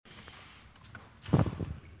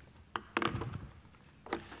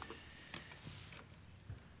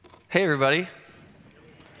Hey, everybody.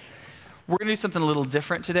 We're going to do something a little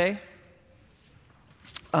different today.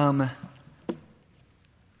 But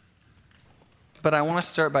I want to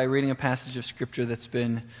start by reading a passage of Scripture that's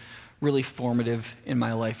been really formative in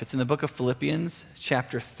my life. It's in the book of Philippians,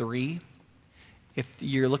 chapter 3. If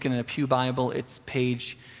you're looking at a Pew Bible, it's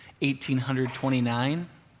page 1829.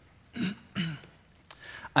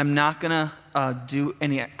 I'm not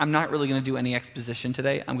really going to do any exposition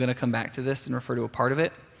today. I'm going to come back to this and refer to a part of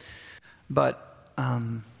it. But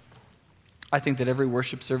I think that every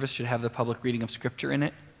worship service should have the public reading of Scripture in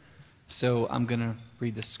it. So I'm going to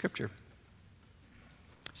read this Scripture.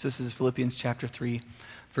 So this is Philippians chapter 3,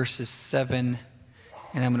 verses 7,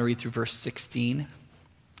 and I'm going to read through verse 16.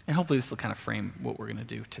 And hopefully this will kind of frame what we're going to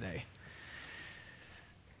do today.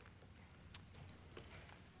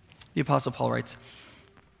 The Apostle Paul writes,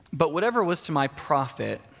 "But whatever was to my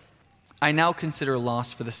profit, I now consider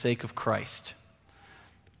loss for the sake of Christ.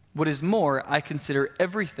 What is more, I consider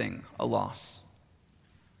everything a loss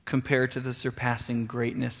compared to the surpassing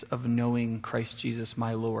greatness of knowing Christ Jesus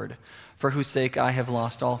my Lord, for whose sake I have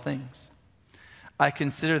lost all things. I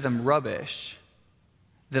consider them rubbish,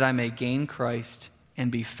 that I may gain Christ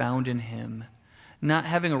and be found in him, not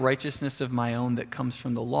having a righteousness of my own that comes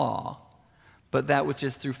from the law, but that which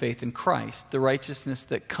is through faith in Christ, the righteousness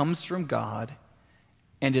that comes from God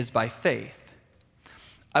and is by faith.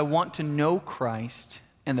 I want to know Christ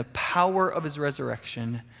and the power of his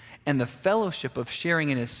resurrection and the fellowship of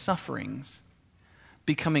sharing in his sufferings,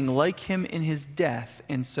 becoming like him in his death,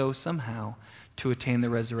 and so somehow to attain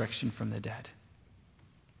the resurrection from the dead.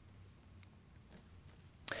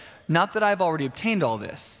 Not that I've already obtained all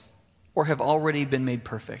this, or have already been made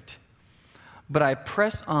perfect, but I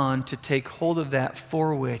press on to take hold of that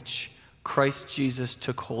for which Christ Jesus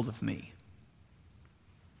took hold of me.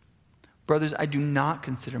 Brothers, I do not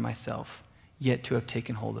consider myself yet to have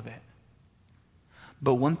taken hold of it.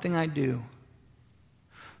 But one thing I do,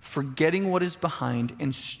 forgetting what is behind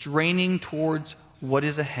and straining towards what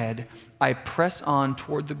is ahead, I press on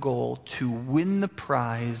toward the goal to win the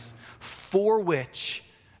prize for which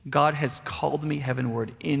God has called me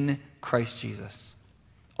heavenward in Christ Jesus.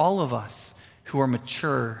 All of us who are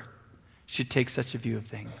mature should take such a view of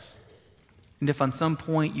things. And if on some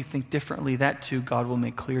point you think differently, that too God will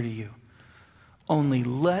make clear to you. Only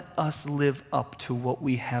let us live up to what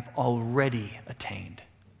we have already attained."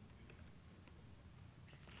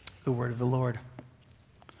 The word of the Lord.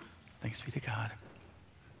 Thanks be to God.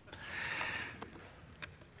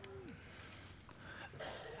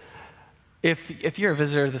 If you're a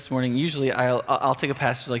visitor this morning, usually I'll take a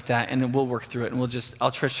passage like that and we'll work through it, and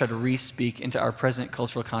I'll try to re-speak into our present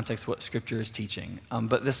cultural context what Scripture is teaching.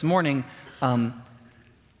 But this morning,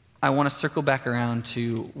 I want to circle back around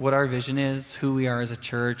to what our vision is, who we are as a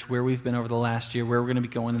church, where we've been over the last year, where we're going to be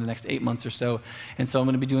going in the next 8 months or so. And so I'm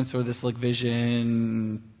going to be doing sort of this like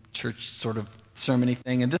vision church sort of sermon-y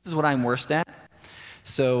thing. And this is what I'm worst at.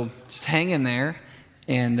 So just hang in there.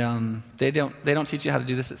 And they don't teach you how to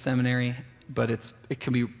do this at seminary, but it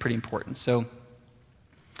can be pretty important. So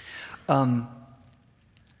those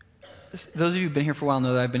of you who've been here for a while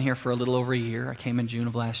know that I've been here for a little over a year. I came in June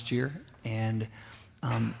of last year. And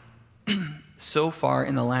so far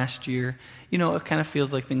in the last year, it kind of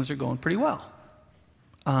feels like things are going pretty well.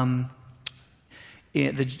 The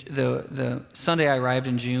Sunday I arrived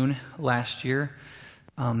in June last year,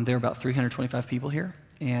 there were about 325 people here,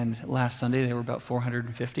 and last Sunday there were about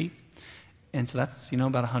 450. And so that's,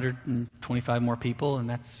 about 125 more people, and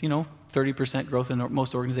that's, 30% growth, and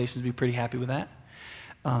most organizations would be pretty happy with that.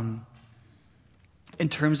 In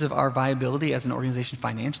terms of our viability as an organization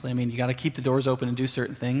financially, you got to keep the doors open and do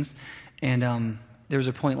certain things. And there was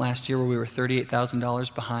a point last year where we were $38,000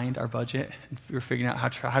 behind our budget. And we were figuring out how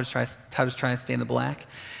to try and stay in the black.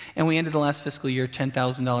 And we ended the last fiscal year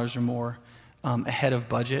 $10,000 or more ahead of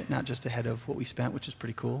budget, not just ahead of what we spent, which is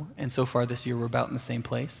pretty cool. And so far this year, we're about in the same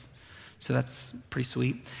place. So that's pretty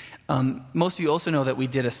sweet. Most of you also know that we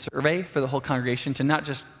did a survey for the whole congregation to not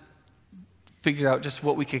just figure out just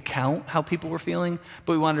what we could count, how people were feeling,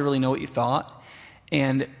 but we wanted to really know what you thought.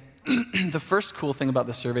 And the first cool thing about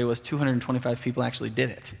the survey was 225 people actually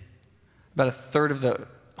did it. About a third of the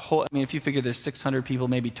whole, if you figure there's 600 people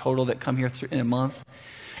maybe total that come here in a month,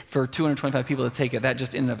 for 225 people to take it, that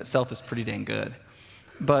just in and of itself is pretty dang good.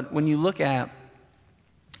 But when you look at,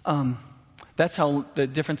 that's how the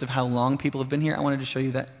difference of how long people have been here. I wanted to show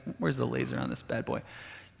you that. Where's the laser on this bad boy?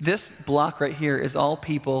 This block right here is all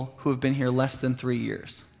people who have been here less than 3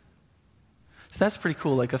 years. So that's pretty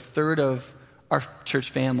cool. Like a third of our church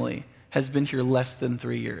family has been here less than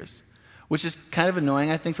 3 years, which is kind of annoying,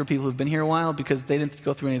 I think, for people who've been here a while because they didn't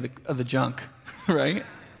go through any of the junk, right?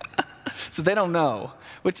 So they don't know,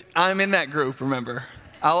 which I'm in that group, remember.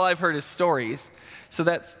 All I've heard is stories. So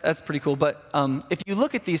that's pretty cool. But if you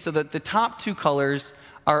look at these, so that the top two colors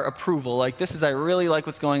are approval. Like this is I really like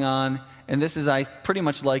what's going on, and this is I pretty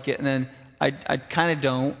much like it, and then I kind of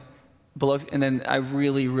don't, and then I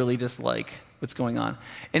really, really dislike what's going on.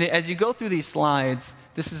 And as you go through these slides,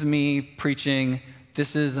 this is me preaching.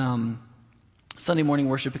 This is Sunday morning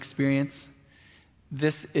worship experience.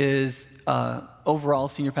 This is overall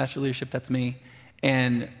senior pastor leadership, that's me,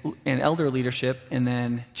 and elder leadership, and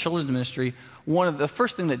then children's ministry. One of the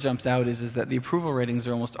first thing that jumps out is that the approval ratings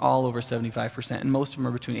are almost all over 75%, and most of them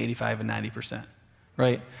are between 85 and 90%,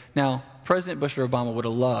 right? Now, President Bush or Obama would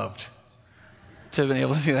have loved to have been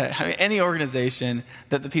able to do that. I mean, any organization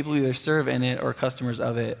that the people either serve in it or customers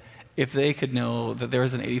of it, if they could know that there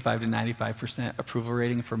was an 85 to 95% approval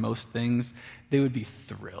rating for most things, they would be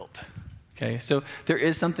thrilled. Okay, so there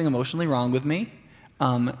is something emotionally wrong with me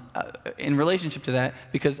in relationship to that,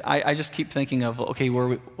 because I just keep thinking of,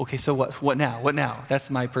 so what now? What now? That's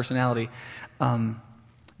my personality.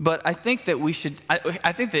 But I think that we should,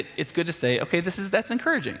 I think that it's good to say, okay, that's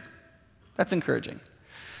encouraging. That's encouraging.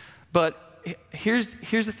 But here's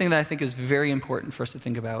the thing that I think is very important for us to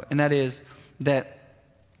think about, and that is that,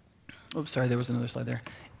 there was another slide there,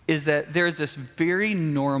 is that there's this very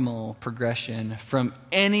normal progression from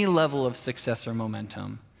any level of success or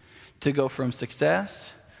momentum to go from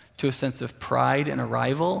success to a sense of pride and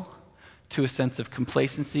arrival to a sense of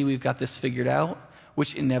complacency, we've got this figured out,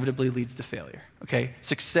 which inevitably leads to failure, okay?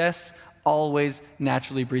 Success always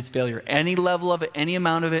naturally breeds failure. Any level of it, any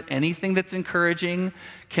amount of it, anything that's encouraging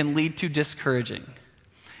can lead to discouraging.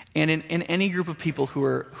 And in any group of people who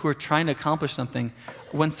are trying to accomplish something,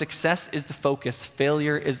 when success is the focus,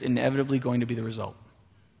 failure is inevitably going to be the result.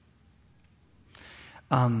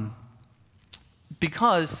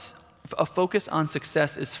 Because a focus on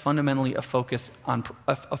success is fundamentally a focus on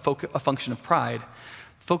a function of pride.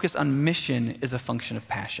 Focus on mission is a function of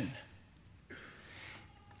passion.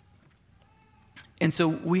 And so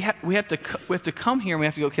we have to come here and we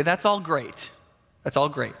have to go, okay, that's all great. That's all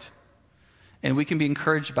great. And we can be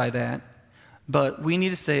encouraged by that. But we need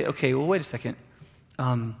to say, okay, well, wait a second.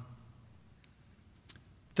 The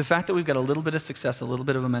fact that we've got a little bit of success, a little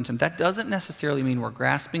bit of momentum, that doesn't necessarily mean we're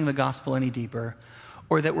grasping the gospel any deeper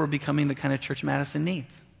or that we're becoming the kind of church Madison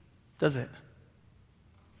needs, does it?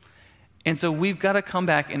 And so we've got to come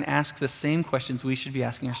back and ask the same questions we should be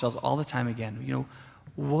asking ourselves all the time again. You know,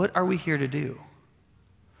 what are we here to do?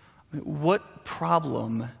 What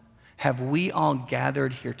problem have we all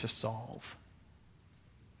gathered here to solve?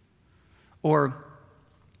 Or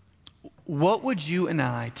what would you and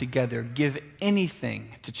I together give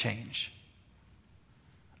anything to change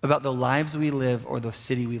about the lives we live or the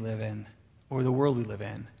city we live in or the world we live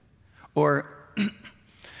in? Or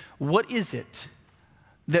what is it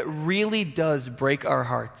that really does break our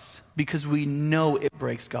hearts because we know it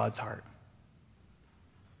breaks God's heart?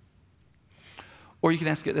 Or you can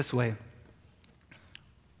ask it this way.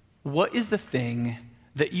 What is the thing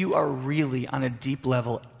that you are really on a deep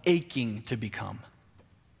level aching to become?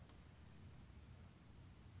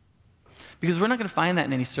 Because we're not going to find that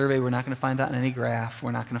in any survey. We're not going to find that in any graph.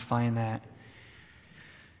 We're not going to find that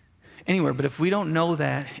anywhere. But if we don't know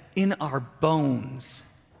that in our bones,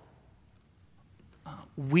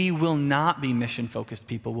 we will not be mission-focused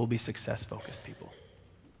people. We'll be success-focused people.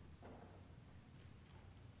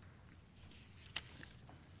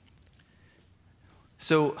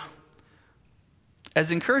 So, as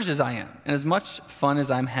encouraged as I am, and as much fun as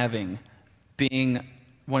I'm having being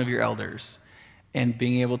one of your elders, and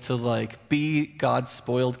being able to be God's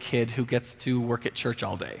spoiled kid who gets to work at church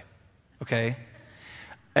all day, okay?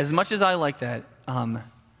 As much as I like that,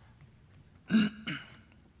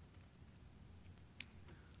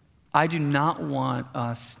 I do not want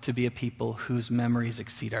us to be a people whose memories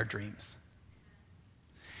exceed our dreams.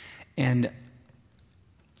 And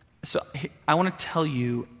so I want to tell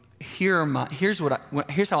you, here's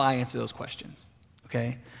how I answer those questions,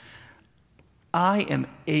 okay? I am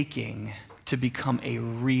aching to become a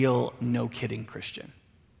real, no-kidding Christian,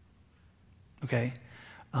 okay?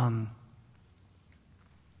 And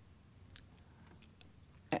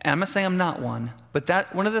I'm not saying I'm not one, but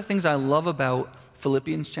one of the things I love about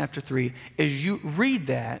Philippians chapter 3 is you read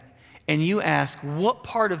that and you ask, what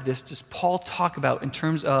part of this does Paul talk about in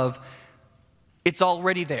terms of it's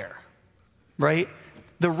already there, right?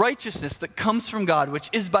 The righteousness that comes from God, which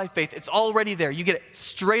is by faith, it's already there. You get it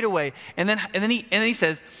straight away. And then he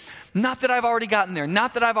says, not that I've already gotten there,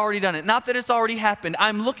 not that I've already done it, not that it's already happened.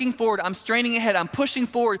 I'm looking forward, I'm straining ahead, I'm pushing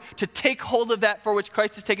forward to take hold of that for which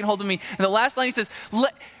Christ has taken hold of me. And the last line he says,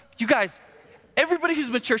 you guys, everybody who's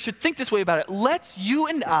mature should think this way about it. Let's you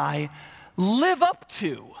and I live up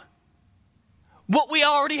to what we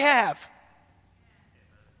already have.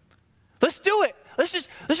 Let's do it. Let's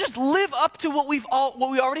just live up to what we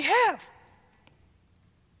already have.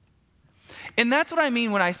 And that's what I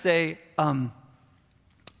mean when I say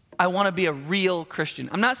I want to be a real Christian.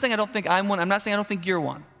 I'm not saying I don't think I'm one. I'm not saying I don't think you're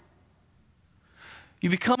one. You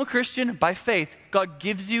become a Christian by faith. God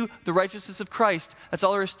gives you the righteousness of Christ. That's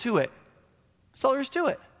all there is to it. That's all there is to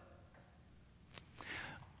it.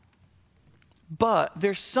 But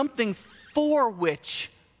there's something for which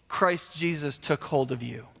Christ Jesus took hold of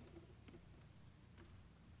you.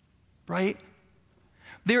 Right?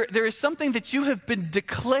 There is something that you have been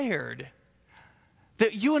declared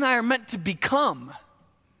that you and I are meant to become.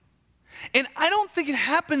 And I don't think it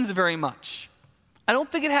happens very much. I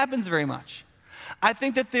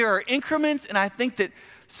think that there are increments, and I think that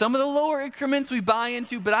some of the lower increments we buy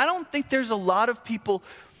into, but I don't think there's a lot of people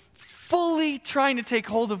fully trying to take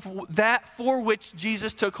hold of that for which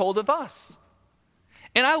Jesus took hold of us.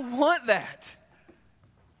 And I want that.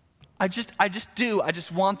 I just do. I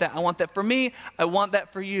just want that. I want that for me. I want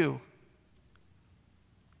that for you.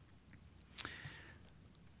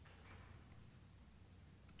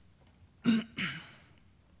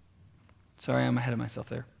 Sorry, I'm ahead of myself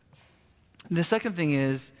there. The second thing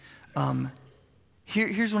is,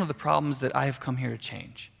 here's one of the problems that I have come here to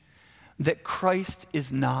change. That Christ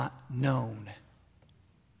is not known.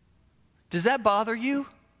 Does that bother you?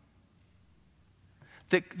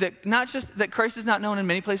 That not just that Christ is not known in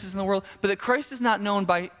many places in the world, but that Christ is not known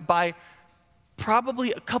by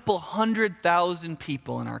probably a couple 100,000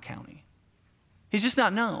 people in our county. He's just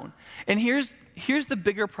not known. And here's the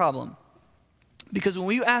bigger problem. Because when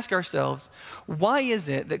we ask ourselves, why is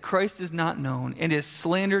it that Christ is not known and is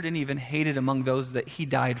slandered and even hated among those that he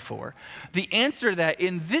died for? The answer to that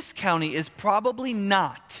in this county is probably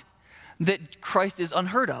not that Christ is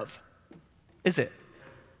unheard of, is it?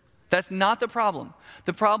 That's not the problem.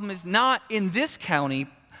 The problem is not in this county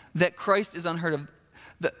that Christ is unheard of.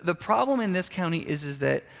 The problem in this county is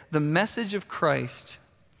that the message of Christ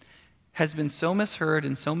has been so misheard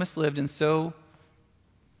and so mislived and so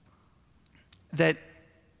that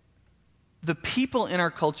the people in our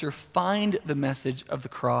culture find the message of the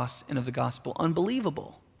cross and of the gospel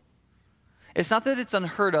unbelievable. It's not that it's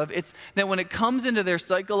unheard of. It's that when it comes into their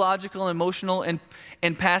psychological, emotional, and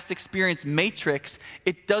past experience matrix,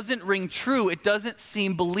 it doesn't ring true. It doesn't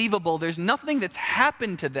seem believable. There's nothing that's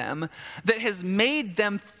happened to them that has made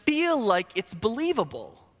them feel like it's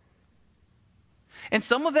believable. And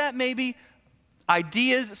some of that may be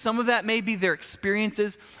ideas. Some of that may be their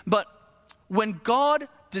experiences. But when God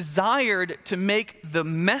desired to make the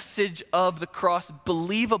message of the cross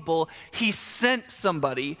believable, he sent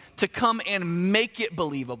somebody to come and make it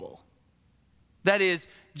believable. That is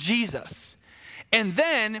Jesus. And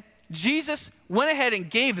then Jesus went ahead and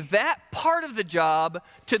gave that part of the job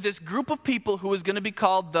to this group of people who was going to be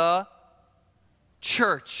called the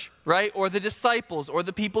church, right? Or the disciples, or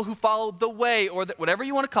the people who followed the way, or whatever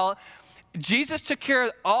you want to call it. Jesus took care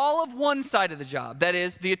of all of one side of the job, that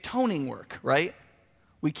is the atoning work, right?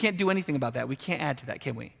 We can't do anything about that. We can't add to that,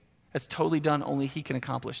 can we? That's totally done. Only he can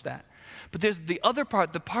accomplish that. But there's the other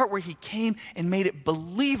part, the part where he came and made it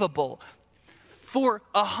believable for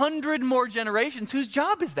 100 more generations. Whose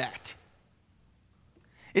job is that?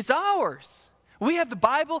 It's ours. We have the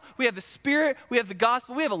Bible, we have the Spirit, we have the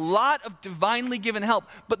gospel, we have a lot of divinely given help.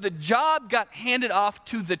 But the job got handed off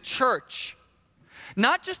to the church.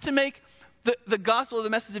 Not just to make the gospel or the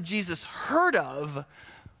message of Jesus heard of,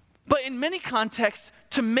 but in many contexts,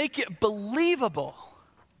 to make it believable.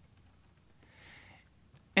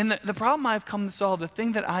 And the problem I've come to solve, the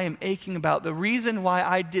thing that I am aching about, the reason why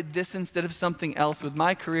I did this instead of something else with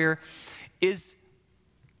my career is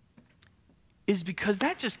because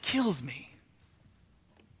that just kills me.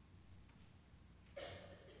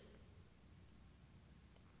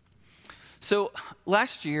 So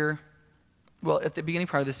last year, at the beginning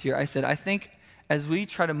part of this year, I said, I think as we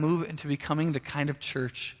try to move into becoming the kind of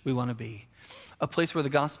church we want to be, a place where the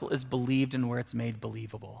gospel is believed and where it's made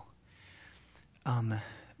believable,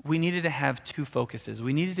 we needed to have two focuses.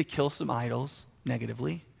 We needed to kill some idols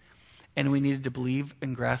negatively, and we needed to believe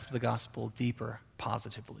and grasp the gospel deeper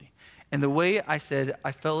positively. And the way I said,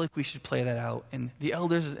 I felt like we should play that out, and the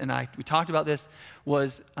elders and we talked about this,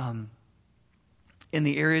 was in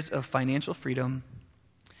the areas of financial freedom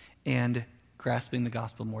and grasping the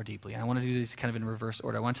gospel more deeply. And I want to do these kind of in reverse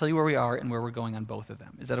order. I want to tell you where we are and where we're going on both of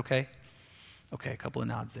them. Is that okay? Okay, a couple of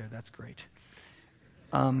nods there. That's great.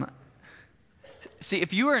 See,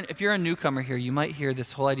 if you're a newcomer here, you might hear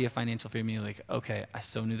this whole idea of financial freedom, and you're like, okay, I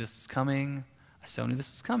so knew this was coming. so knew this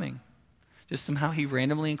was coming. Just somehow he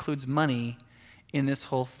randomly includes money in this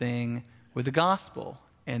whole thing with the gospel.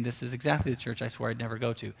 And this is exactly the church I swore I'd never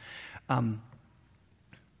go to.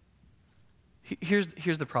 Here's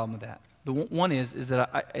the problem with that. The one is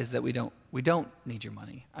that we don't need your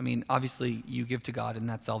money. I mean, obviously you give to God and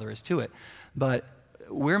that's all there is to it. But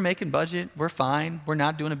we're making budget. We're fine. We're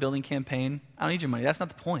not doing a building campaign. I don't need your money. That's not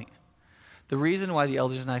the point. The reason why the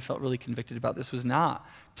elders and I felt really convicted about this was not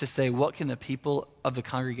to say, what can the people of the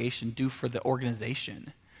congregation do for the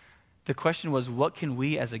organization? The question was, what can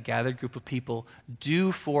we as a gathered group of people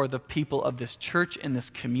do for the people of this church and this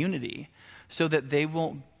community so that they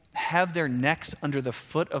won't have their necks under the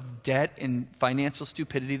foot of debt and financial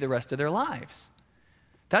stupidity the rest of their lives?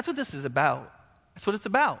 That's what this is about. That's what it's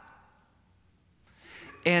about.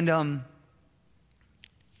 And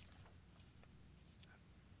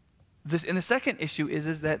the second issue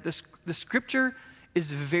is that the scripture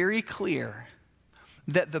is very clear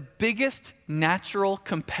that the biggest natural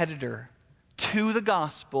competitor to the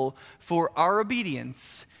gospel for our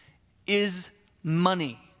obedience is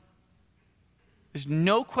money. There's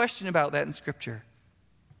no question about that in Scripture.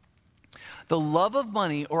 The love of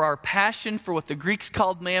money, or our passion for what the Greeks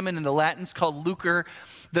called mammon and the Latins called lucre,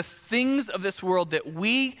 the things of this world that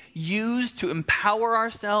we use to empower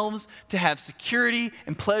ourselves, to have security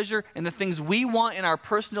and pleasure, and the things we want in our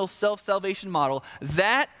personal self-salvation model,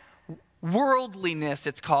 that worldliness,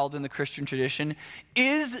 it's called in the Christian tradition,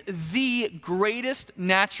 is the greatest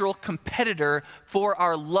natural competitor for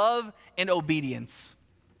our love and obedience.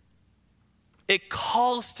 It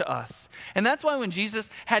calls to us. And that's why when Jesus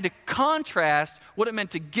had to contrast what it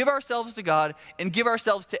meant to give ourselves to God and give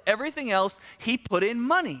ourselves to everything else, he put in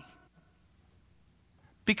money.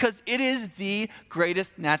 Because it is the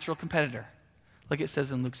greatest natural competitor, like it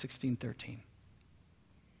says in Luke 16:13.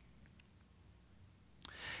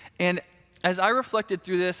 And as I reflected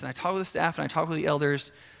through this, and I talked with the staff and I talked with the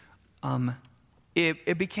elders,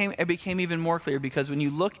 it became even more clear, because when you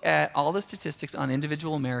look at all the statistics on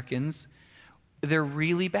individual Americans, they're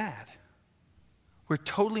really bad. We're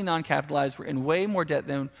totally non-capitalized. We're in way more debt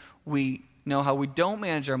than we know how. We don't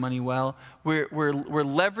manage our money well. We're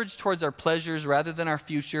leveraged towards our pleasures rather than our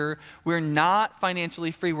future. We're not financially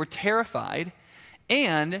free. We're terrified.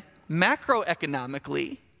 And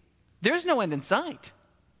macroeconomically, there's no end in sight.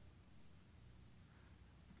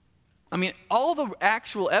 I mean, all the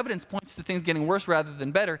actual evidence points to things getting worse rather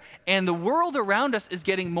than better. And the world around us is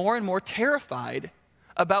getting more and more terrified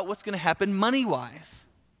about what's going to happen money-wise.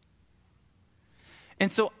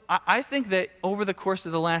 And so I think that over the course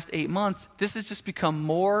of the last 8 months, this has just become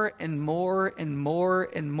more and more and more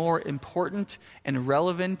and more important and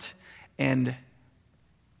relevant and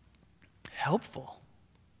helpful.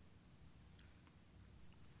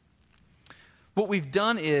 What we've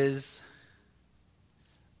done is,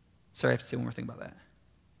 sorry, I have to say one more thing about that.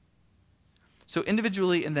 So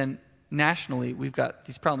individually and then nationally, we've got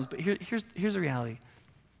these problems, but here's the reality.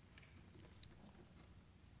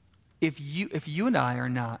 If you and I are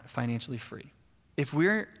not financially free, if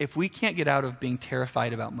we can't get out of being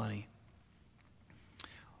terrified about money,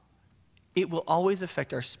 it will always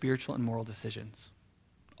affect our spiritual and moral decisions.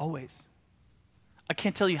 Always. I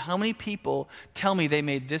can't tell you how many people tell me they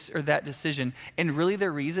made this or that decision, and really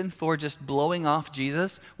their reason for just blowing off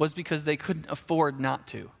Jesus was because they couldn't afford not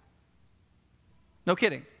to. No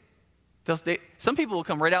kidding. Some people will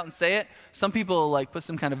come right out and say it. Some people will like put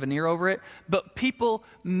some kind of veneer over it. But people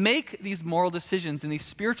make these moral decisions and these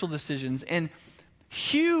spiritual decisions and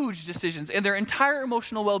huge decisions, and their entire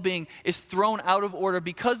emotional well-being is thrown out of order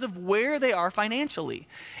because of where they are financially.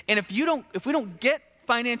 And if we don't get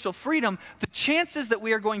financial freedom, the chances that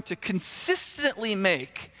we are going to consistently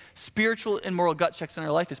make spiritual and moral gut checks in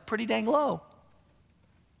our life is pretty dang low.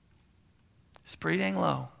 It's pretty dang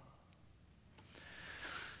low.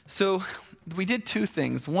 So we did two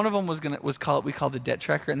things. One of them we called the debt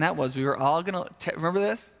tracker, and that was we were all going to remember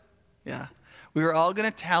this? Yeah. We were all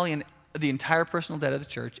going to tally the entire personal debt of the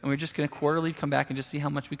church, and we were just going to quarterly come back and just see how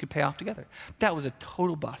much we could pay off together. That was a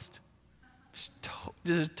total bust. Just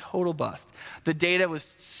a total bust. The data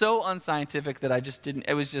was so unscientific that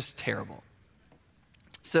it was just terrible.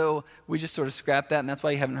 So we just sort of scrapped that, and that's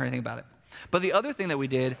why you haven't heard anything about it. But the other thing that we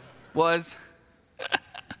did was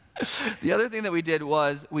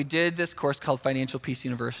we did this course called Financial Peace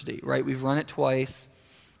University, right? We've run it twice.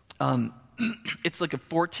 It's like a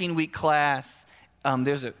 14-week class.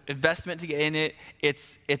 There's an investment to get in it.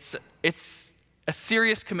 It's a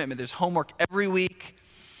serious commitment. There's homework every week.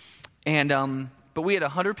 And but we had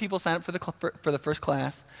 100 people sign up for the first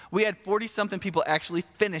class. We had 40-something people actually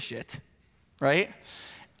finish it, right?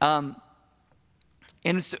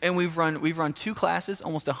 And we've run 2 classes.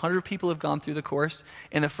 Almost 100 people have gone through the course.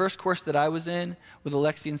 In the first course that I was in with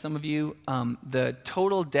Alexi and some of you, the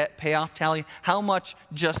total debt payoff tally, how much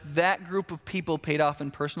just that group of people paid off in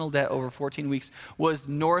personal debt over 14 weeks was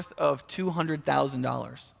north of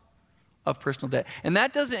 $200,000 of personal debt. And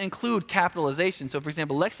that doesn't include capitalization. So for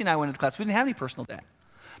example, Lexi and I went into class, we didn't have any personal debt.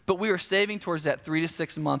 But we were saving towards that 3 to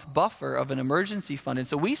 6 month buffer of an emergency fund. And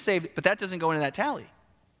so we saved, but that doesn't go into that tally.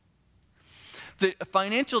 The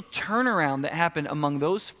financial turnaround that happened among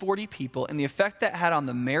those 40 people and the effect that had on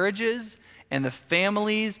the marriages and the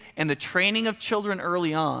families and the training of children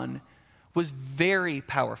early on was very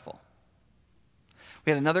powerful. We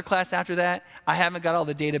had another class after that. I haven't got all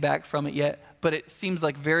the data back from it yet, but it seems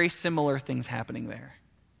like very similar things happening there.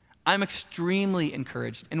 I'm extremely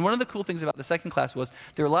encouraged. And one of the cool things about the second class was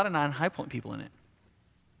there were a lot of non-High Point people in it.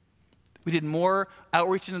 We did more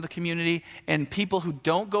outreach into the community, and people who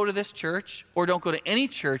don't go to this church or don't go to any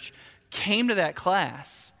church came to that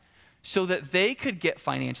class so that they could get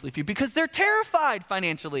financially free because they're terrified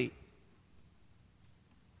financially.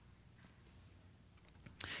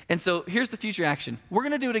 And so here's the future action. We're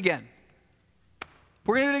going to do it again.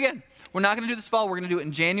 We're going to do it again. We're not going to do it this fall. We're going to do it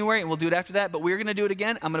in January, and we'll do it after that. But we're going to do it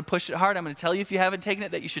again. I'm going to push it hard. I'm going to tell you if you haven't taken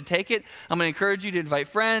it that you should take it. I'm going to encourage you to invite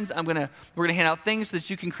friends. We're going to hand out things so that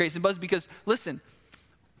you can create some buzz. Because, listen,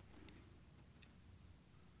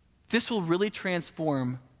 this will really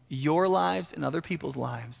transform your lives and other people's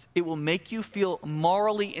lives. It will make you feel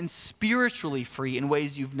morally and spiritually free in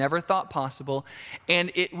ways you've never thought possible.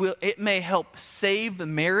 And it may help save the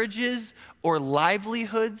marriages or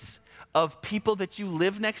livelihoods of people that you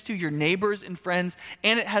live next to, your neighbors and friends,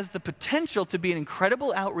 and it has the potential to be an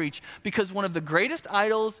incredible outreach because one of the greatest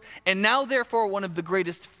idols, and now therefore one of the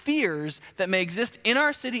greatest fears that may exist in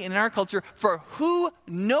our city and in our culture for who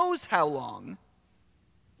knows how long,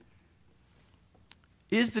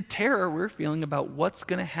 is the terror we're feeling about what's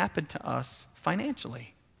going to happen to us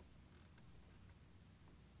financially.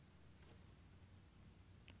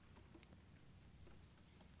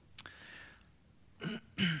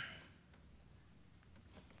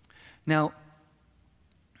 Now,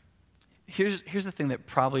 here's the thing that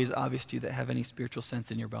probably is obvious to you that have any spiritual sense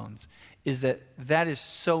in your bones, is that is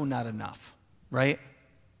so not enough, right?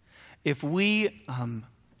 If we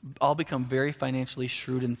all become very financially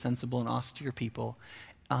shrewd and sensible and austere people,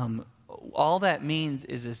 all that means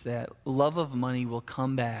is that love of money will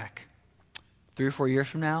come back 3 or 4 years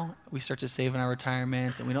from now. We start to save in our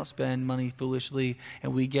retirements, and we don't spend money foolishly,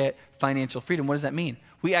 and we get financial freedom. What does that mean?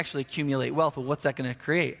 We actually accumulate wealth. Well, what's that going to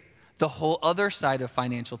create? The whole other side of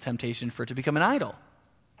financial temptation for it to become an idol.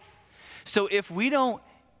 So if we don't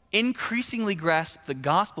increasingly grasp the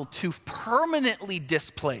gospel to permanently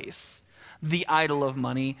displace the idol of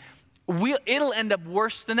money, it'll end up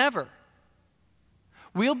worse than ever.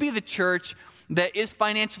 We'll be the church that is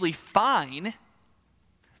financially fine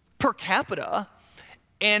per capita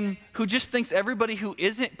and who just thinks everybody who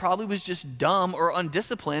isn't probably was just dumb or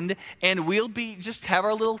undisciplined, and we'll be just have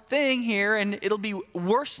our little thing here and it'll be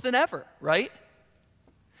worse than ever, right?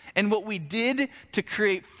 And what we did to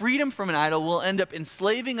create freedom from an idol will end up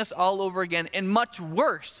enslaving us all over again, and much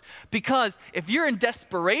worse, because if you're in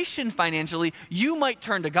desperation financially, you might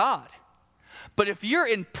turn to God. But if you're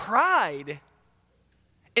in pride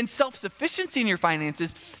and self-sufficiency in your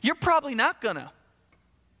finances, you're probably not gonna.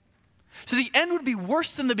 So the end would be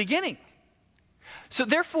worse than the beginning. So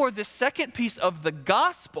therefore, the second piece of the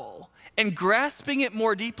gospel and grasping it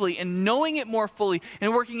more deeply and knowing it more fully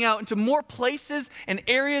and working out into more places and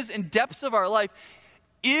areas and depths of our life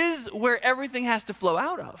is where everything has to flow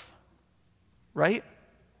out of, right?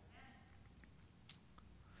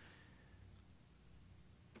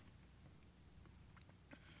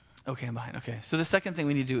 Okay, I'm behind. Okay, so the second thing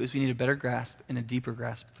we need to do is we need a better grasp and a deeper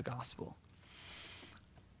grasp of the gospel.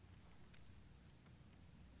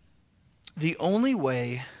 The only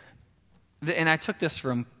way, and I took this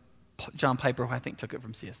from John Piper, who I think took it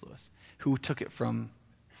from C.S. Lewis, who took it from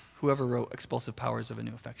whoever wrote Expulsive Powers of a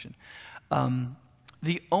New Affection.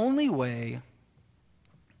 The only way,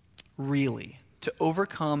 really, to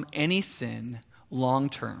overcome any sin long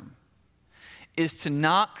term is to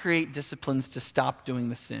not create disciplines to stop doing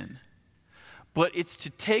the sin, but it's to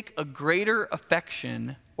take a greater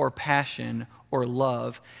affection or passion or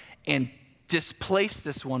love and displace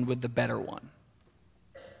this one with the better one.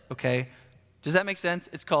 Okay? Does that make sense?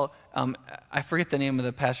 It's called, I forget the name of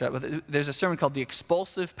the pastor, but there's a sermon called The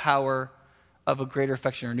Expulsive Power of a Greater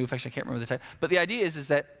Affection or New Affection. I can't remember the title. But the idea is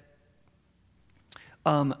that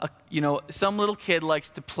Some little kid likes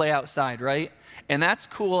to play outside, right? And that's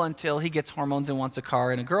cool until he gets hormones and wants a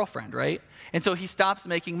car and a girlfriend, right? And so he stops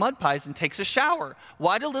making mud pies and takes a shower.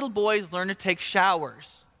 Why do little boys learn to take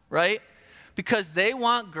showers, right? Because they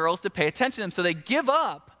want girls to pay attention to them. So they give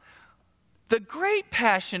up the great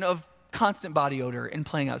passion of constant body odor and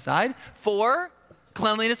playing outside for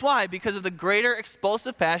cleanliness. Why? Because of the greater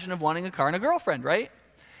expulsive passion of wanting a car and a girlfriend, right?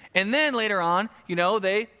 And then later on,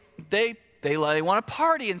 they want to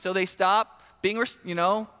party, and so they stop being,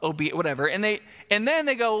 obedient, whatever. And then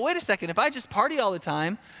they go, well, wait a second, if I just party all the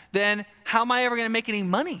time, then how am I ever going to make any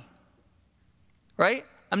money? Right?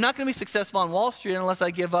 I'm not going to be successful on Wall Street unless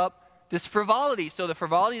I give up this frivolity. So the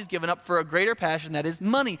frivolity is given up for a greater passion that is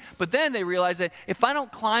money. But then they realize that if I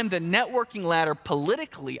don't climb the networking ladder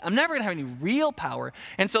politically, I'm never going to have any real power.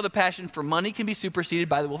 And so the passion for money can be superseded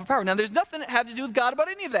by the will for power. Now, there's nothing that had to do with God about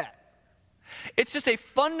any of that. It's just a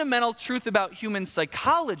fundamental truth about human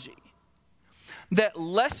psychology that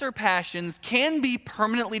lesser passions can be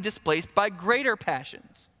permanently displaced by greater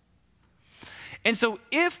passions. And so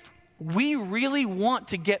if we really want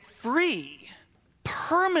to get free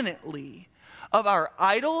permanently of our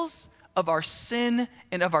idols, of our sin,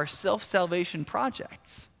 and of our self-salvation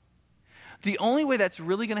projects, the only way that's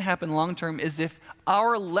really going to happen long term is if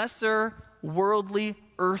our lesser worldly,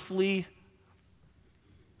 earthly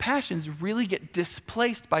passions really get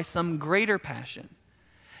displaced by some greater passion.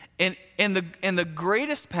 And the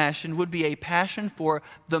greatest passion would be a passion for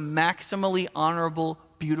the maximally honorable,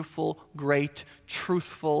 beautiful, great,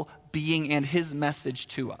 truthful being and his message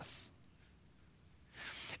to us.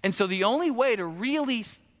 And so the only way to really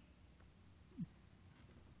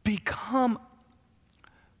become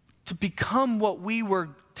what we were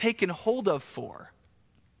taken hold of for,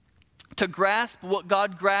 to grasp what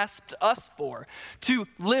God grasped us for, to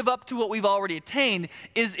live up to what we've already attained,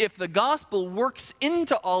 is if the gospel works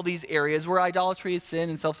into all these areas where idolatry, sin,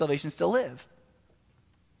 and self-salvation still live.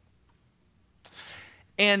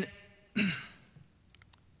 And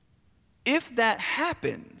if that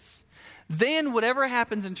happens, then whatever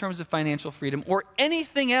happens in terms of financial freedom or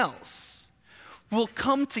anything else will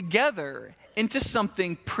come together into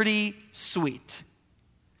something pretty sweet.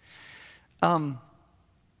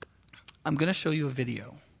 I'm going to show you a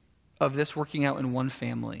video of this working out in one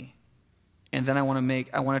family. And then I want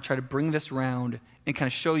to try to bring this around and kind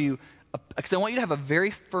of show you, because I want you to have a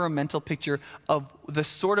very firm mental picture of the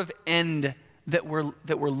sort of end that we're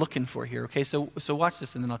looking for here. Okay, so watch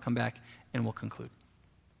this, and then I'll come back and we'll conclude.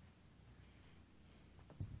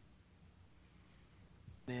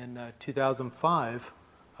 In 2005,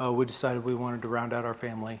 we decided we wanted to round out our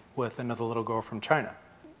family with another little girl from China.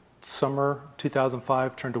 Summer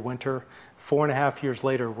 2005 turned to winter. 4.5 years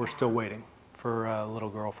later, we're still waiting for a little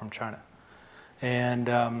girl from China.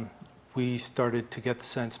 And we started to get the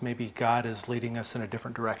sense maybe God is leading us in a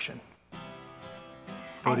different direction.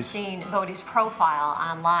 I'd seen Bodhi's profile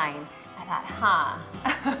online. I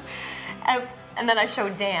thought, and then I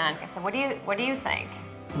showed Dan. I said, what do you think?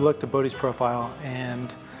 Looked at Bodhi's profile,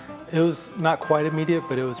 and it was not quite immediate,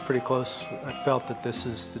 but it was pretty close. I felt that this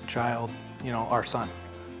is the child, our son.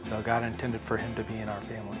 So God intended for him to be in our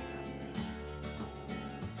family.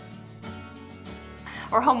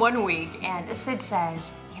 We're home one week, and Sid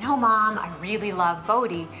says, Mom, I really love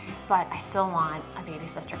Bodhi, but I still want a baby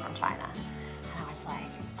sister from China. And I was like,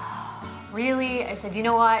 oh, really? I said, you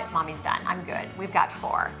know what? Mommy's done. I'm good. We've got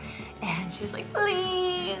 4. And she's like,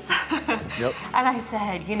 please. Yep. And I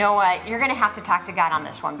said, you know what? You're going to have to talk to God on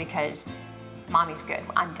this one because Mommy's good.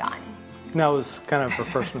 I'm done. That was kind of her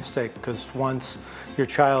first mistake, because once your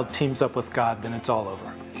child teams up with God, then it's all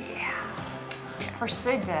over. Yeah. For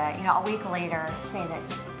Sid to, a week later say that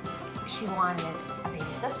she wanted a baby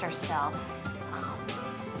sister still,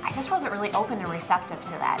 I just wasn't really open and receptive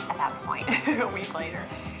to that at that point, a week later.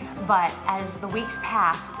 But as the weeks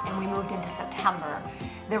passed and we moved into September,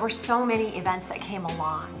 there were so many events that came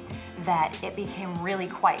along that it became really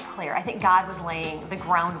quite clear. I think God was laying the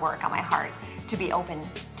groundwork on my heart to be open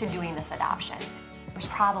to doing this adoption. It was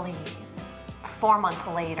probably 4 months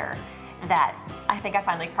later that I think I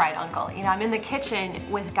finally cried uncle. I'm in the kitchen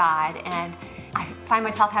with God, and I find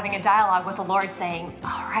myself having a dialogue with the Lord saying,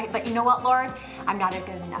 all right, but you know what, Lord? I'm not a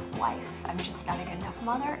good enough wife. I'm just not a good enough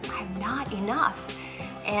mother. I'm not enough.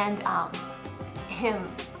 And him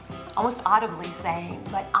almost audibly saying,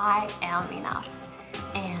 but I am enough.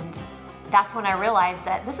 And that's when I realized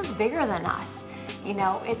that this is bigger than us.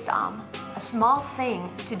 It's a small thing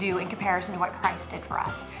to do in comparison to what Christ did for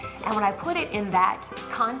us. And when I put it in that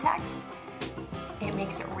context, it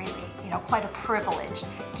makes it really, quite a privilege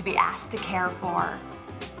to be asked to care for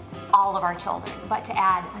all of our children, but to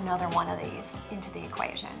add another one of these into the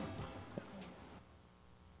equation.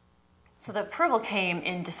 So the approval came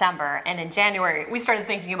in December, and in January, we started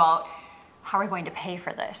thinking about how are we going to pay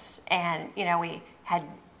for this? And, we had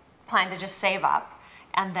planned to just save up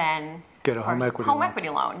and then get a home equity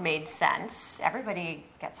loan made sense. Everybody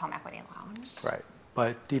gets home equity loans. Right.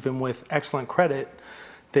 But even with excellent credit,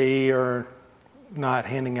 they are not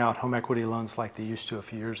handing out home equity loans like they used to a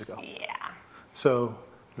few years ago. Yeah. So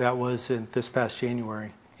that was in this past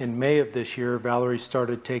January. In May of this year, Valerie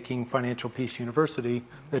started taking Financial Peace University,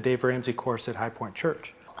 the Dave Ramsey course at High Point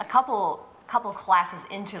Church. A couple classes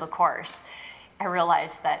into the course, I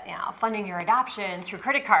realized that funding your adoption through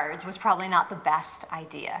credit cards was probably not the best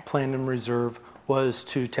idea. Plan and reserve was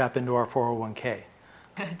to tap into our 401k.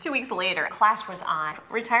 2 weeks later, class was on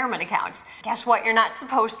retirement accounts. Guess what? You're not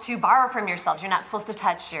supposed to borrow from yourselves. You're not supposed to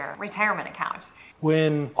touch your retirement accounts.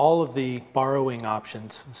 When all of the borrowing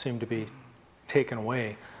options seemed to be taken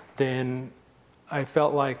away, then I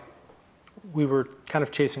felt like we were kind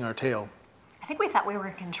of chasing our tail. I think we thought we were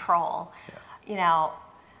in control. Yeah.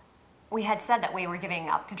 We had said that we were giving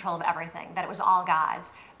up control of everything, that it was all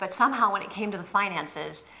God's. But somehow when it came to the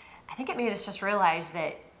finances, I think it made us just realize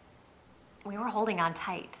that we were holding on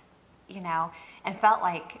tight, and felt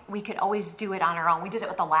like we could always do it on our own. We did it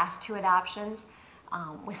with the last 2 adoptions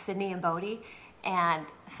with Sydney and Bodie, and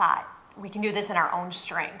thought we can do this in our own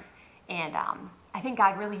strength. And I think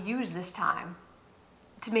God really used this time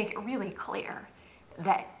to make it really clear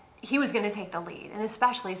that he was going to take the lead, and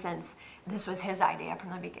especially since this was his idea from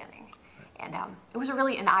the beginning. And it was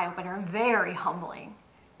really an eye-opener and very humbling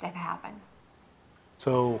to have happen.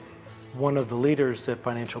 So one of the leaders at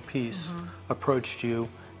Financial Peace approached you.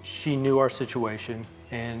 She knew our situation,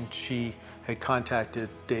 and she had contacted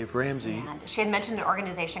Dave Ramsey. And she had mentioned an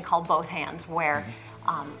organization called Both Hands, where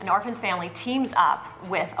an orphan's family teams up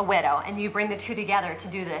with a widow, and you bring the two together to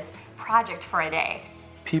do this project for a day.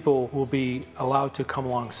 People will be allowed to come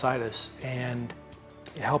alongside us and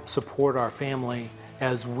help support our family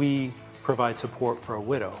as we provide support for a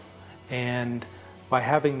widow. And by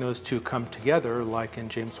having those two come together, like in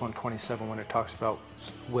James 1:27 when it talks about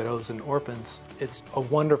widows and orphans, it's a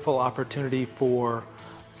wonderful opportunity for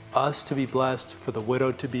us to be blessed, for the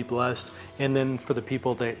widow to be blessed, and then for the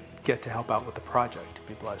people that get to help out with the project to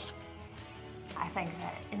be blessed. I think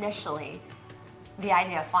that initially the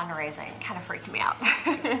idea of fundraising kind of freaked me out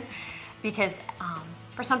because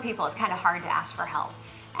for some people it's kind of hard to ask for help,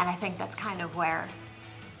 and I think that's kind of where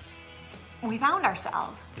we found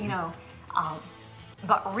ourselves,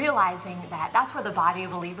 but realizing that that's where the body of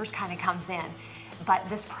believers kind of comes in. But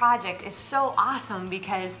this project is so awesome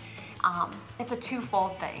because it's a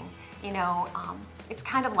twofold thing. It's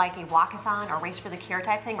kind of like a walkathon or race for the cure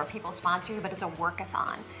type thing where people sponsor you, but it's a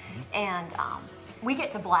workathon. And we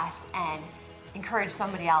get to bless and encourage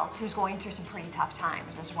somebody else who's going through some pretty tough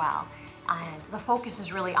times as well. And the focus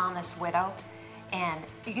is really on this widow. And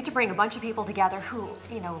you get to bring a bunch of people together who,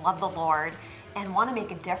 love the Lord and want to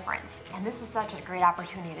make a difference. And this is such a great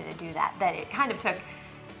opportunity to do that it kind of took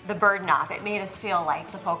the burden off. It made us feel like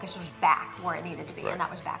the focus was back where it needed to be, right. And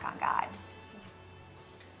that was back on God.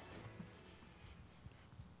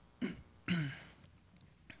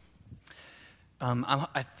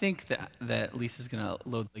 I think that Lisa's going to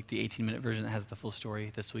load the 18-minute version that has the full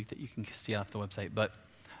story this week that you can see off the website. But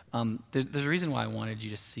there's a reason why I wanted you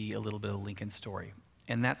to see a little bit of Lincoln's story.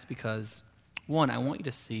 And that's because, one, I want you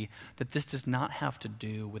to see that this does not have to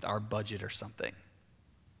do with our budget or something.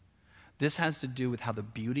 This has to do with how the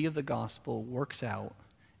beauty of the gospel works out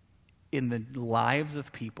in the lives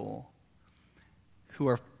of people who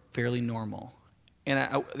are fairly normal. And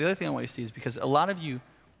the other thing I want you to see is because a lot of you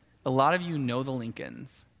know the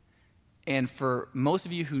Lincolns, and for most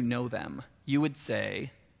of you who know them, you would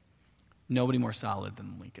say, nobody more solid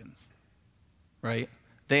than the Lincolns, right?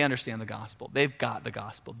 They understand the gospel. They've got the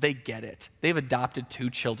gospel. They get it. They've adopted 2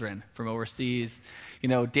 children from overseas.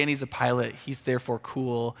 Danny's a pilot. He's therefore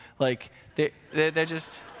cool. Like, they're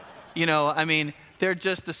just, they're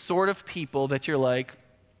just the sort of people that you're like,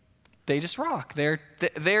 they just rock. They're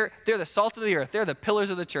the salt of the earth. They're the pillars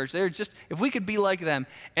of the church. They're just, if we could be like them.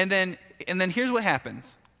 And then here's what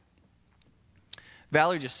happens.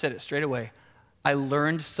 Valerie just said it straight away. I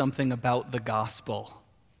learned something about the gospel.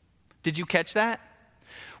 Did you catch that?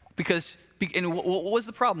 And what was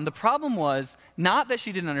the problem? The problem was not that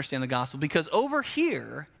she didn't understand the gospel, because over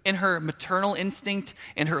here, in her maternal instinct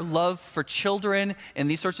and her love for children and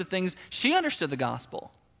these sorts of things, she understood the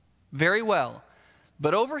gospel very well.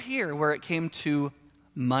 But over here, where it came to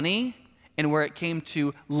money and where it came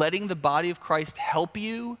to letting the body of Christ help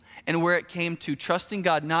you, and where it came to trusting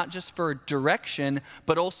God not just for direction,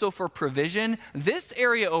 but also for provision, this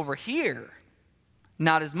area over here,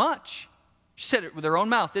 not as much. She said it with her own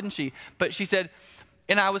mouth, didn't she? But she said,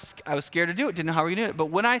 and I was scared to do it, didn't know how we were going to do it. But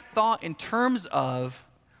when I thought in terms of,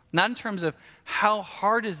 not in terms of how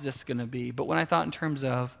hard is this going to be, but when I thought in terms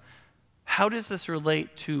of how does this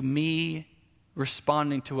relate to me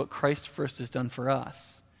responding to what Christ first has done for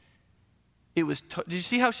us? It was, did you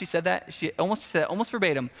see how she said that? She almost said, almost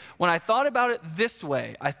verbatim. When I thought about it this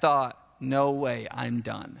way, I thought, no way, I'm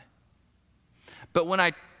done. But when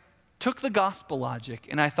I took the gospel logic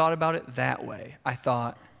and I thought about it that way, I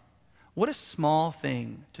thought, what a small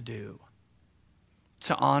thing to do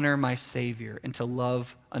to honor my Savior and to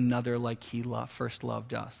love another like he first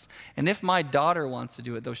loved us. And if my daughter wants to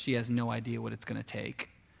do it, though she has no idea what it's going to take,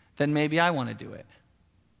 then maybe I want to do it.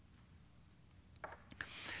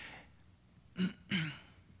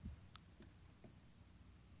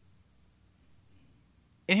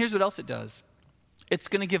 And here's what else it does. It's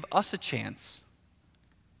going to give us a chance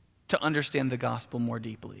to understand the gospel more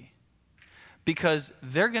deeply. Because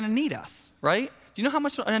they're going to need us, right? Do you know how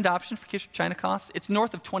much an adoption for kids from China costs? It's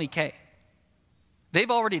north of $20,000.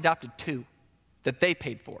 They've already adopted 2 that they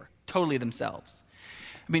paid for, totally themselves.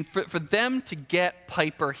 I mean, for them to get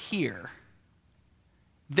Piper here,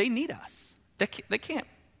 they need us. They can't.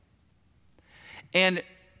 And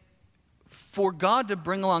for God to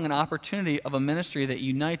bring along an opportunity of a ministry that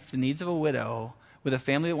unites the needs of a widow with a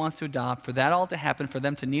family that wants to adopt, for that all to happen, for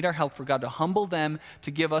them to need our help, for God to humble them,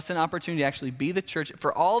 to give us an opportunity to actually be the church,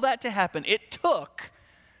 for all that to happen, it took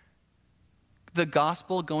the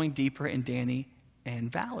gospel going deeper in Danny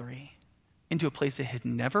and Valerie into a place it had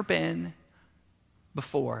never been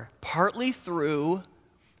before, partly through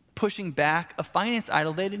pushing back a finance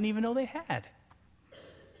idol they didn't even know they had.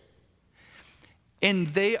 And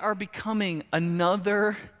they are becoming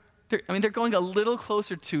they're going a little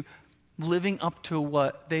closer to living up to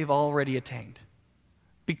what they've already attained,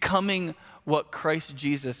 becoming what Christ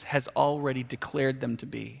Jesus has already declared them to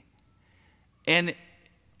be. And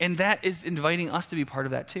that is inviting us to be part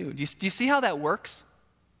of that too. Do you see how that works?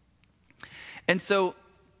 And so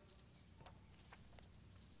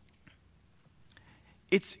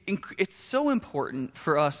it's so important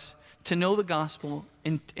for us to know the gospel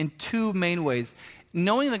in 2 main ways.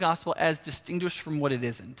 Knowing the gospel as distinguished from what it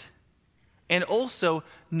isn't. And also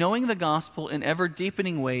knowing the gospel in ever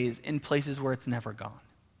deepening ways in places where it's never gone.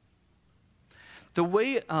 The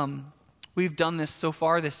way we've done this so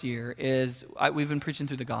far this year is we've been preaching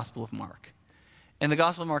through the Gospel of Mark. And the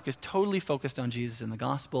Gospel of Mark is totally focused on Jesus and the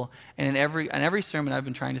gospel. And in every sermon I've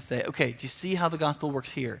been trying to say, okay, do you see how the gospel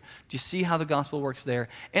works here? Do you see how the gospel works there?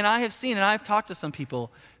 And I have seen, and I've talked to some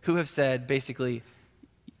people who have said basically,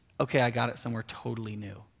 okay, I got it somewhere totally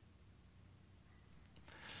new.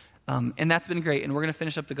 And that's been great, and we're going to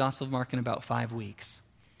finish up the Gospel of Mark in about 5 weeks.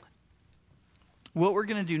 What we're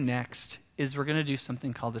going to do next is we're going to do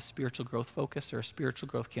something called a spiritual growth focus or a spiritual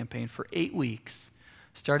growth campaign for 8 weeks,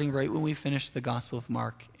 starting right when we finish the Gospel of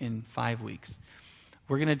Mark in 5 weeks.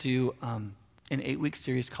 We're going to do an 8-week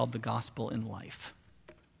series called The Gospel in Life.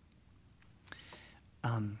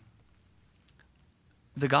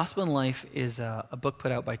 The Gospel in Life is a book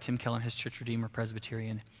put out by Tim Keller and his church, Redeemer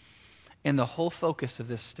Presbyterian. And the whole focus of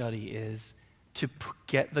this study is to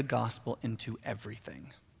get the gospel into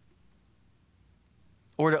everything.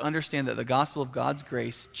 Or to understand that the gospel of God's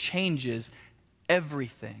grace changes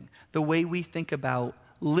everything. The way we think about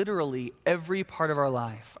literally every part of our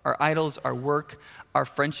life. Our idols, our work, our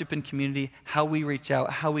friendship and community, how we reach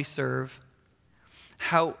out, how we serve,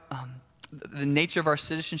 how the nature of our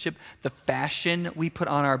citizenship, the fashion we put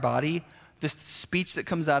on our body, the speech that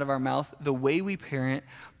comes out of our mouth, the way we parent,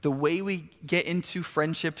 the way we get into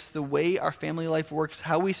friendships, the way our family life works,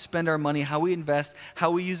 how we spend our money, how we invest, how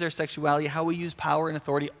we use our sexuality, how we use power and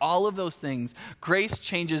authority, all of those things. Grace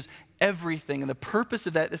changes everything. And the purpose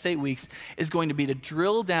of that, this 8 weeks, is going to be to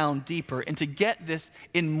drill down deeper and to get this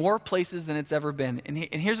in more places than it's ever been. And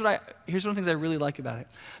here's one of the things I really like about it.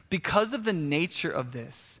 Because of the nature of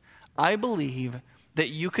this, I believe that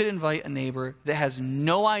you could invite a neighbor that has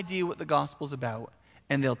no idea what the gospel's about,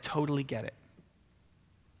 and they'll totally get it.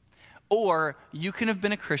 Or you can have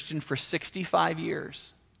been a Christian for 65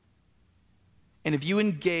 years. And if you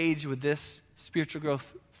engage with this spiritual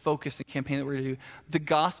growth focus and campaign that we're going to do, the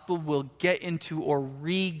gospel will get into or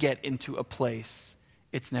re-get into a place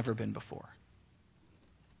it's never been before.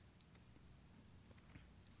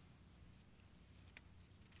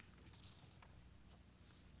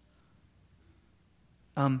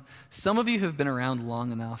 Some of you have been around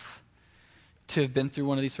long enough to have been through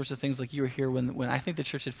one of these sorts of things, like you were here when I think the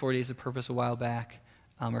church had 4 Days of Purpose a while back,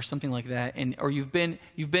 or something like that, or you've been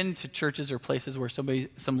to churches or places where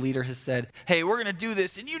some leader has said, hey, we're going to do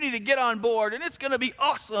this, and you need to get on board, and it's going to be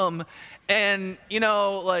awesome, and,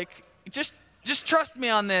 like, just trust me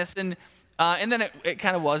on this, and then it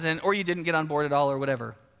kind of wasn't, or you didn't get on board at all, or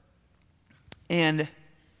whatever. And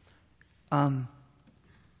I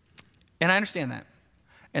understand that,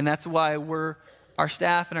 and that's why our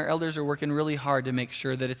staff and our elders are working really hard to make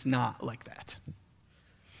sure that it's not like that.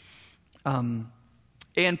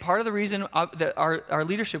 And part of the reason that our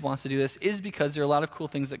leadership wants to do this is because there are a lot of cool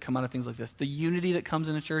things that come out of things like this. The unity that comes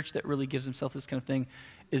in a church that really gives himself this kind of thing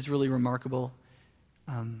is really remarkable.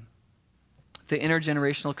 The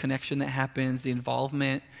intergenerational connection that happens, the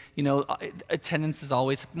involvement, attendance is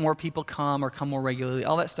always, more people come or come more regularly,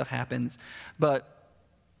 all that stuff happens. But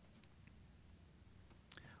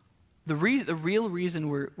the real reason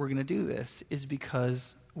we're going to do this is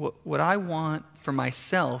because what I want for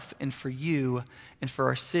myself and for you and for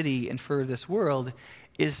our city and for this world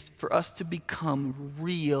is for us to become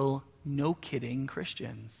real, no kidding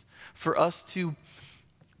Christians. For us to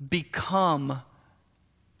become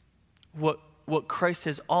what Christ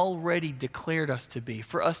has already declared us to be.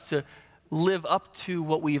 For us to live up to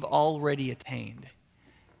what we've already attained.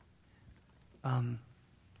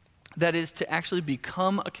 That is to actually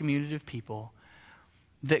become a community of people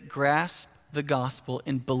that grasp the gospel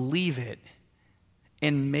and believe it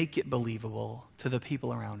and make it believable to the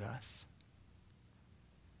people around us.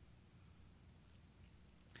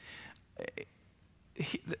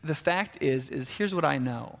 The fact is here's what I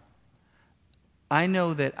know. I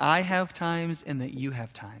know that I have times and that you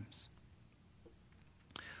have times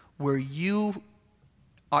where you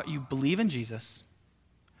believe in Jesus,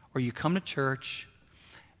 or you come to church,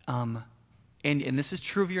 and this is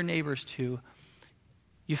true of your neighbors too.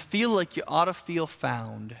 You feel like you ought to feel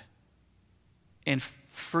found and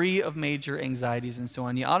free of major anxieties and so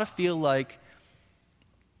on. You ought to feel like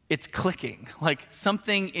it's clicking, like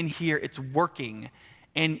something in here, it's working.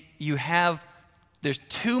 And there's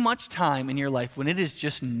too much time in your life when it is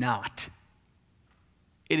just not.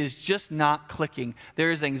 It is just not clicking. There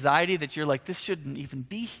is anxiety that you're like, this shouldn't even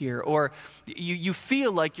be here. Or you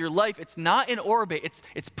feel like your life, it's not in orbit.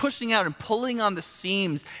 It's pushing out and pulling on the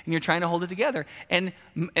seams, and you're trying to hold it together. And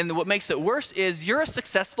what makes it worse is you're a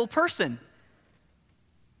successful person.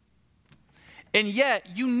 And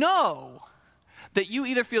yet you know that you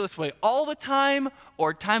either feel this way all the time,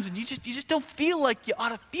 or times when you just don't feel like you ought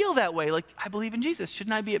to feel that way. Like, I believe in Jesus.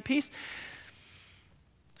 Shouldn't I be at peace?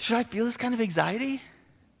 Should I feel this kind of anxiety?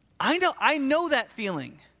 I know that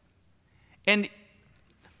feeling. And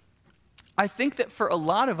I think that for a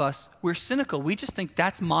lot of us, we're cynical. We just think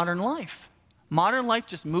that's modern life. Modern life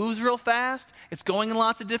just moves real fast. It's going in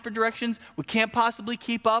lots of different directions. We can't possibly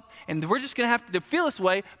keep up. And we're just going to have to feel this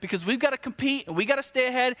way because we've got to compete and we've got to stay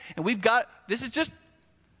ahead. And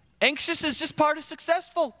anxious is just part of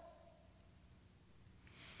successful.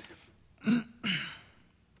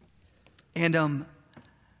 And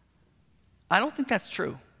I don't think that's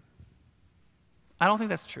true. I don't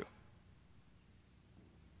think that's true.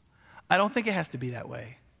 I don't think it has to be that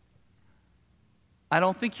way. I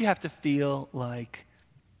don't think you have to feel like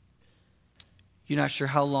you're not sure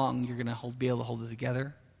how long you're going to be able to hold it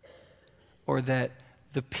together, or that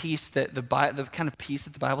the peace that the kind of peace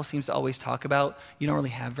that the Bible seems to always talk about, you don't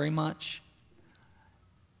really have very much.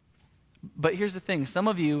 But here's the thing: some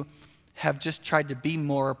of you have just tried to be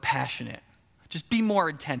more passionate, just be more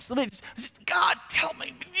intense. God, tell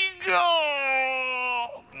me,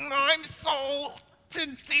 I'm so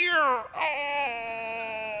sincere.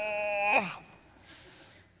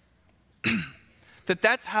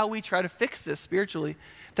 That's how we try to fix this spiritually.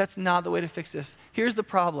 That's not the way to fix this. Here's the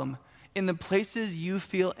problem. In the places you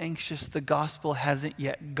feel anxious, the gospel hasn't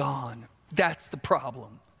yet gone. That's the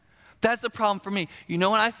problem. That's the problem for me. You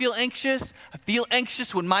know when I feel anxious? I feel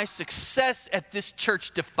anxious when my success at this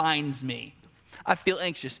church defines me. I feel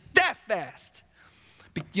anxious that fast.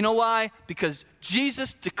 You know why? Because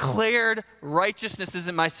Jesus declared righteousness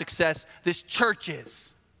isn't my success. This church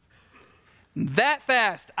is. That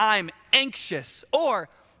fast, I'm anxious. Or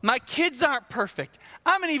my kids aren't perfect.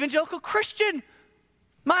 I'm an evangelical Christian.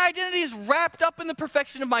 My identity is wrapped up in the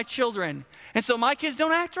perfection of my children. And so my kids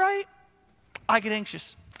don't act right. I get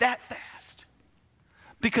anxious that fast.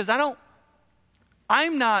 Because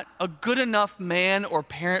I'm not a good enough man or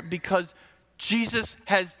parent because Jesus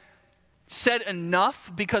has said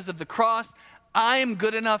enough because of the cross. I am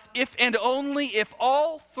good enough if and only if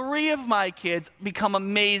all three of my kids become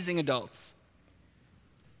amazing adults.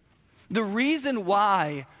 The reason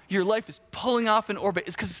why your life is pulling off in orbit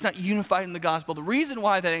is because it's not unified in the gospel. The reason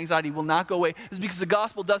why that anxiety will not go away is because the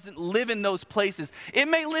gospel doesn't live in those places. It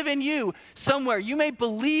may live in you somewhere. You may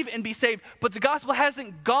believe and be saved, but the gospel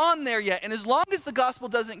hasn't gone there yet. And as long as the gospel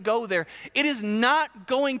doesn't go there, it is not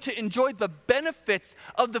going to enjoy the benefits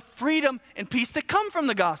of the freedom and peace that come from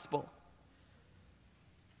the gospel.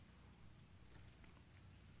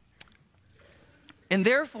 And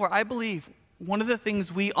therefore, I believe one of the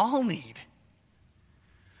things we all need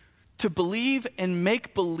to believe and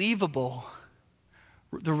make believable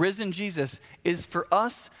the risen Jesus is for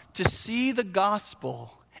us to see the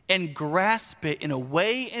gospel and grasp it in a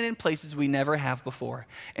way and in places we never have before.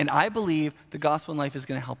 And I believe the gospel in life is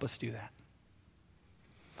going to help us do that.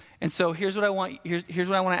 And so here's what I want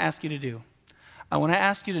to ask you to do. I want to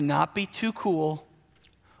ask you to not be too cool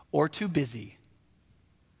or too busy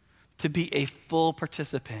to be a full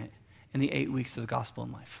participant in the 8 weeks of the gospel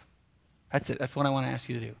in life. That's it. That's what I want to ask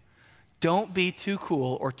you to do. Don't be too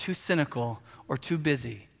cool or too cynical or too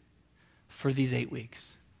busy for these 8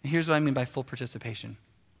 weeks. And here's what I mean by full participation.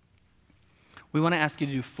 We want to ask you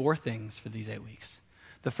to do 4 things for these 8 weeks.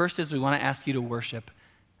 The first is we want to ask you to worship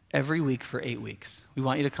every week for 8 weeks. We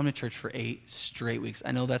want you to come to church for 8 straight weeks.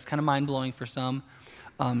 I know that's kind of mind-blowing for some,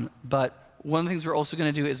 but one of the things we're also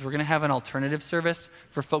going to do is we're going to have an alternative service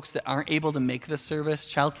for folks that aren't able to make this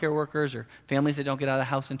service, childcare workers or families that don't get out of the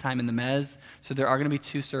house in time in the mezz. So there are going to be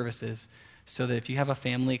 2 services so that if you have a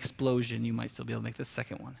family explosion, you might still be able to make the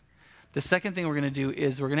second one. The second thing we're going to do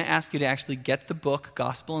is we're going to ask you to actually get the book,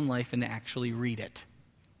 Gospel in Life, and to actually read it.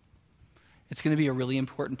 It's going to be a really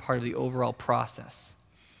important part of the overall process.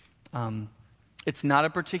 It's not a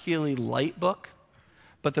particularly light book,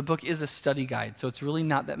 but the book is a study guide, so it's really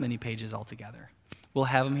not that many pages altogether. We'll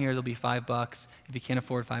have them here. They'll be $5. If you can't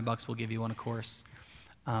afford $5, we'll give you one, of course.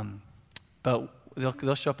 But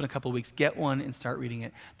they'll show up in a couple of weeks. Get one and start reading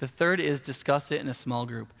it. The third is discuss it in a small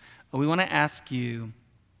group. We want to ask you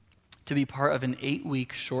to be part of an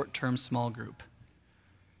 8-week short-term small group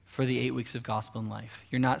for the 8 weeks of Gospel in Life.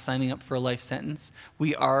 You're not signing up for a life sentence.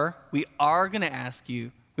 We are going to ask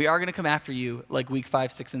you, we are going to come after you like week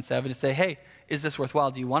 5, 6, and 7 to say, hey, is this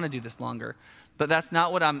worthwhile? Do you want to do this longer? But that's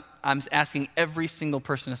not what I'm asking every single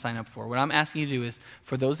person to sign up for. What I'm asking you to do is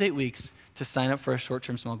for those 8 weeks to sign up for a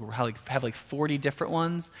short-term small group. We'll have like 40 different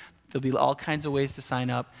ones. There'll be all kinds of ways to sign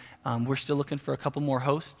up. We're still looking for a couple more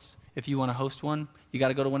hosts. If you want to host one, you got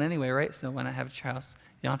to go to one anyway, right? So why not have it at your house?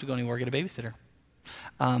 You don't have to go anywhere, get a babysitter.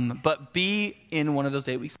 But be in one of those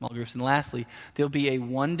 8-week small groups. And lastly, there'll be a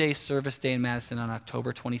 1-day service day in Madison on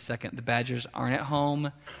October 22nd. The Badgers aren't at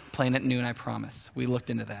home, playing at noon, I promise. We looked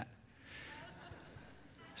into that.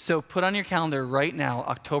 So put on your calendar right now,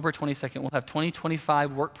 October 22nd. We'll have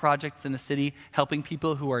 2025 work projects in the city, helping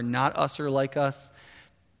people who are not us or like us.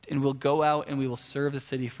 And we'll go out and we will serve the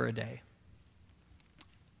city for a day.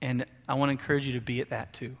 And I want to encourage you to be at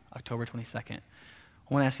that too, October 22nd.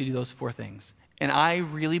 I want to ask you to do those 4 things. And I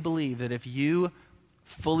really believe that if you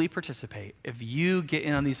fully participate, if you get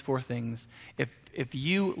in on these 4 things, if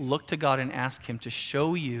you look to God and ask him to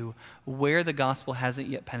show you where the gospel hasn't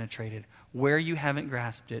yet penetrated, where you haven't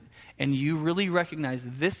grasped it, and you really recognize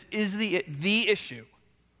this is the issue,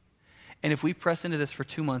 and if we press into this for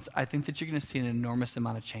 2 months, I think that you're going to see an enormous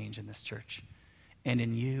amount of change in this church, and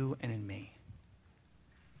in you and in me.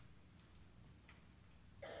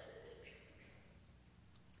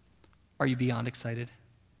 Are you beyond excited?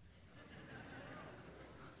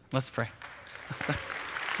 Let's pray.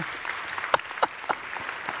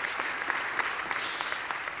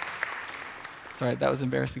 Sorry, that was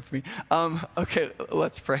embarrassing for me. Okay,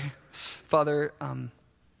 let's pray. Father,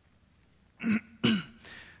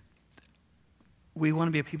 we want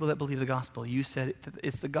to be a people that believe the gospel. You said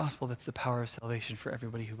it's the gospel that's the power of salvation for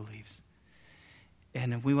everybody who believes.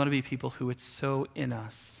 And we want to be people who it's so in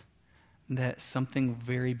us that something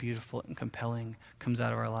very beautiful and compelling comes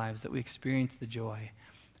out of our lives, that we experience the joy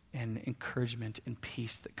and encouragement and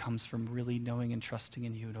peace that comes from really knowing and trusting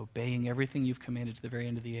in you and obeying everything you've commanded to the very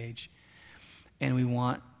end of the age. And we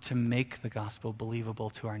want to make the gospel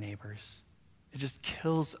believable to our neighbors. It just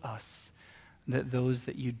kills us that those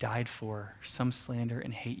that you died for, some slander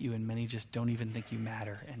and hate you, and many just don't even think you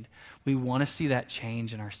matter. And we want to see that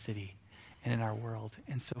change in our city and in our world.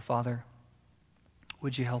 And so, Father,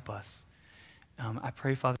 would you help us? I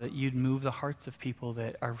pray, Father, that you'd move the hearts of people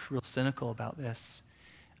that are real cynical about this,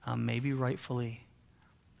 maybe rightfully.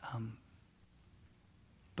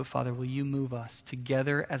 But, Father, will you move us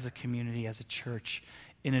together as a community, as a church,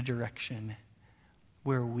 in a direction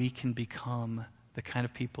where we can become the kind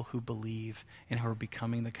of people who believe and who are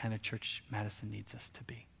becoming the kind of church Madison needs us to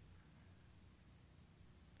be.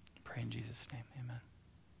 I pray in Jesus' name, amen.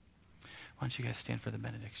 Why don't you guys stand for the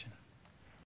benediction?